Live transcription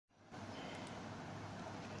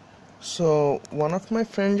So one of my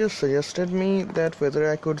friends just suggested me that whether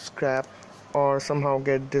I could scrap or somehow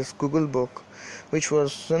get this Google book, which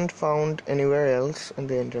wasn't found anywhere else on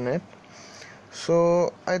the internet.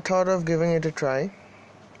 So I thought of giving it a try.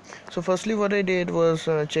 So firstly what I did was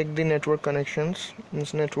check the network connections,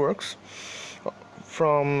 means networks,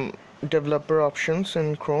 from developer options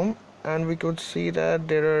in Chrome, and we could see that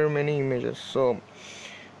there are many images. So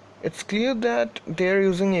it's clear that they're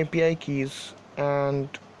using API keys, and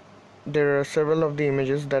there are several of the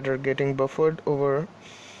images that are getting buffered over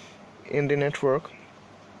in the network,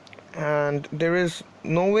 and there is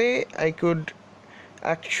no way I could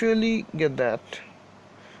actually get that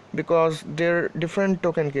because they're different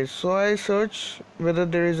token keys. So I searched whether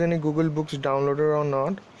there is any Google Books downloader or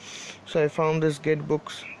not. So I found this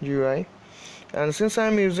getbooks GUI, and since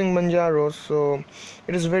I'm using Manjaro, so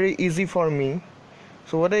it is very easy for me.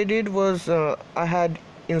 So what I did was I had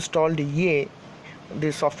installed Ye,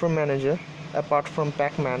 the software manager. Apart from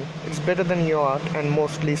Pacman, it's better than Yacht and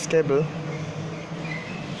mostly stable.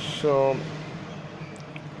 So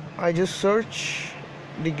I just searched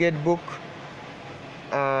the getbook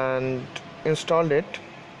and installed it.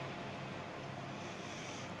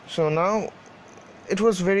 So now it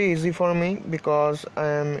was very easy for me because I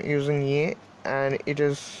am using Ye and it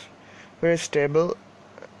is very stable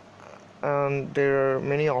and there are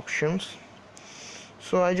many options.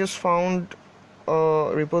 So I just found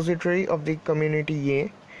a repository of the community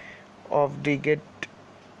Ye of the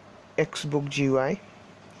getxbook GUI.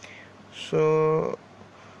 So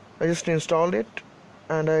I just installed it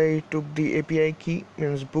and I took the API key,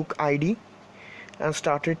 means book ID, and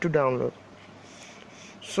started to download.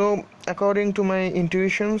 So according to my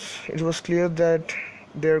intuitions, it was clear that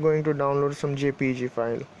they're going to download some JPG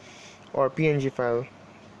file or PNG file,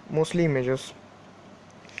 mostly images.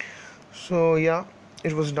 So yeah,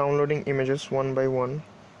 it was downloading images one by one.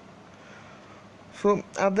 So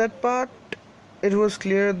at that part it was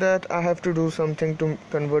clear that I have to do something to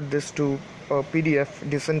convert this to a PDF,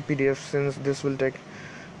 decent PDF, since this will take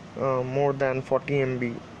more than 40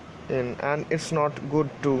 MB in, and it's not good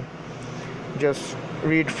to just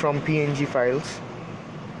read from PNG files.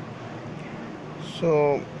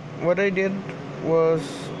 So what I did was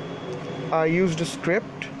I used a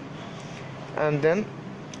script and then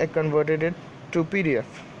I converted it to PDF.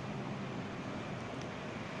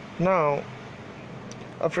 Now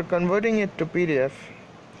after converting it to PDF,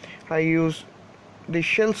 I use the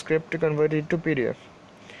shell script to convert it to PDF.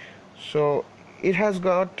 So it has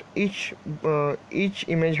got each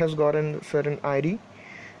image has gotten certain ID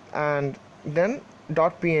and then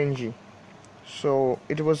 .png. So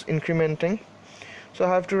it was incrementing. So I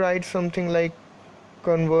have to write something like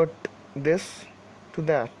convert this to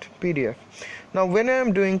that PDF. Now when I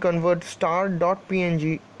am doing convert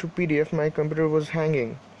star.png to PDF, my computer was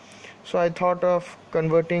hanging. So I thought of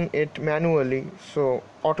converting it manually, so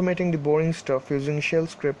automating the boring stuff using shell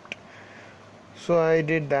script. So I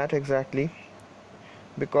did that exactly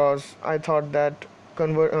because I thought that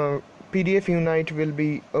PDF Unite will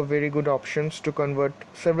be a very good option to convert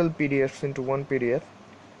several PDFs into one PDF.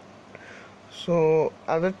 So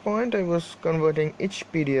at that point I was converting each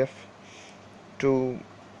PDF to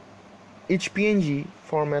each PNG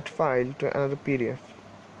format file to another PDF.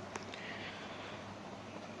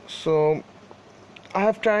 So I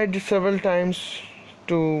have tried several times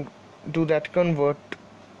to do that convert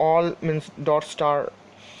all, means .star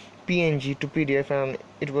PNG to PDF, and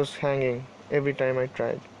it was hanging every time I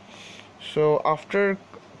tried. So after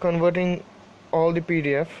converting all the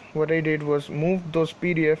PDF, what I did was move those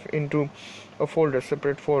PDF into a folder,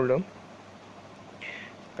 separate folder,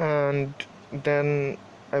 and then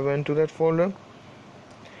I went to that folder,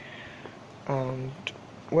 and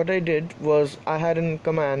what I did was I had a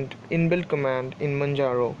inbuilt command in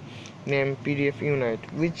Manjaro named PDF Unite,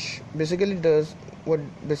 which basically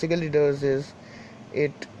does is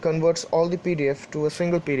it converts all the PDF to a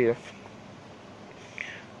single PDF.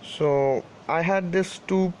 So I had this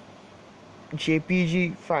two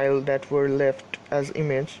JPG file that were left as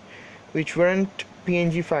image, which weren't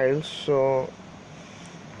PNG files, so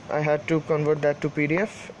I had to convert that to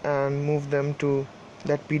PDF and move them to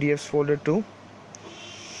that PDFs folder too.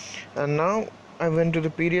 And now I went to the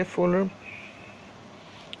PDF folder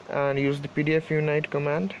and used the PDF Unite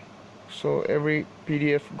command. So every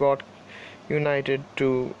PDF got united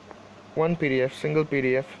to one PDF, single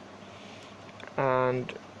PDF,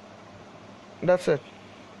 and that's it.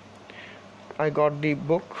 I got the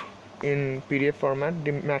book in PDF format,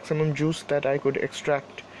 the maximum juice that I could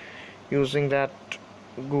extract using that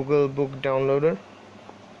Google Book downloader.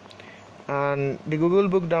 And the Google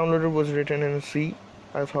Book downloader was written in C.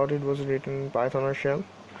 I thought it was written in Python or Shell.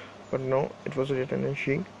 but no, it was written in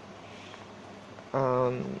she.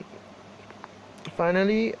 um,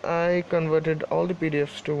 Finally I converted all the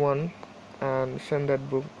PDFs to one and sent that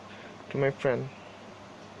book to my friend.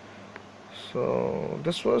 So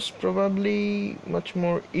this was probably much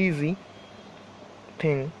more easy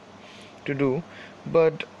thing to do,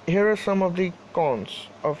 but here are some of the cons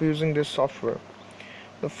of using this software.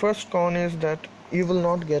 The first con is that you will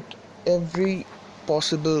not get every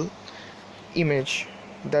possible image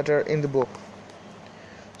that are in the book.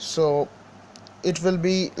 So it will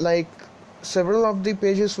be like several of the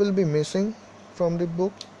pages will be missing from the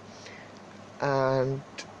book, and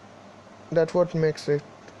that's what makes it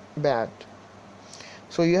bad.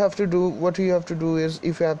 So you have to do what you have to do is,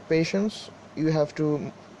 if you have patience, you have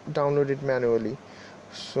to download it manually.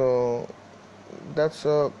 So that's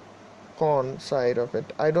a con side of it.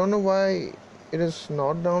 I don't know why it is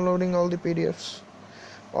not downloading all the PDFs,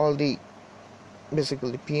 all the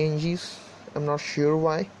basically PNGs. I'm not sure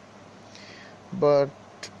why, but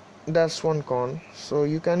that's one con. So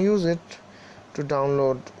you can use it to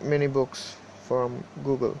download many books from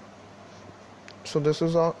Google. So this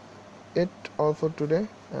is all for today,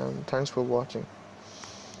 and thanks for watching.